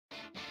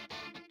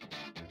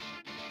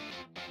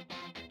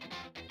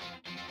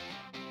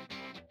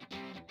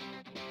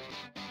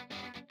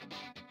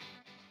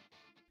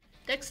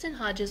Dextan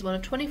Hodge is one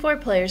of 24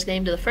 players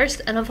named to the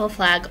first NFL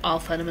Flag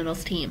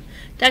All-Fundamentals team.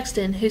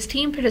 Dextan, whose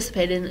team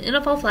participated in the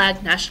NFL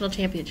Flag National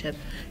Championship,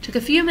 took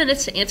a few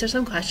minutes to answer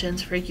some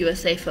questions for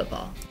USA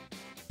Football.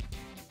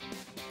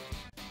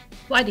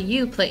 Why do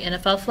you play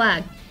NFL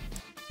Flag?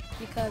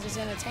 Because it's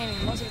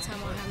entertaining. Most of the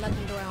time I don't have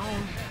nothing to do at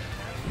home.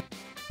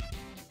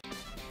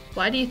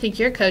 Why do you think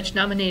your coach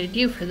nominated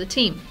you for the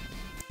team?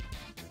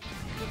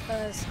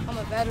 Because I'm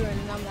a veteran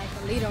and I'm like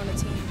a leader on the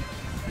team.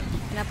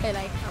 And I play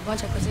like a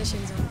bunch of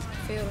positions on the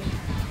field.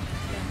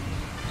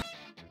 Yeah.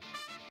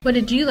 What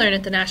did you learn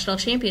at the national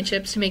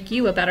championships to make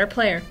you a better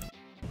player?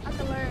 I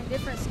can learn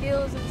different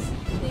skills and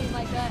things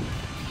like that.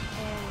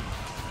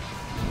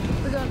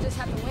 And we're going to just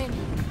have to win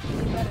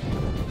and be better.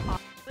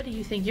 What do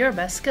you think your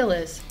best skill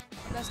is?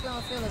 The best skill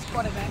on the field is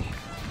quarterback.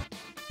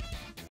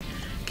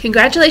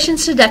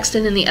 Congratulations to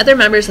Dextan and the other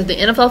members of the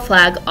NFL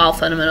Flag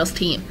All-Fundamentals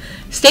team.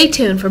 Stay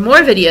tuned for more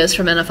videos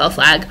from NFL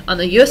Flag on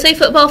the USA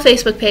Football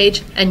Facebook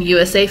page and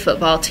USA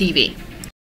Football TV.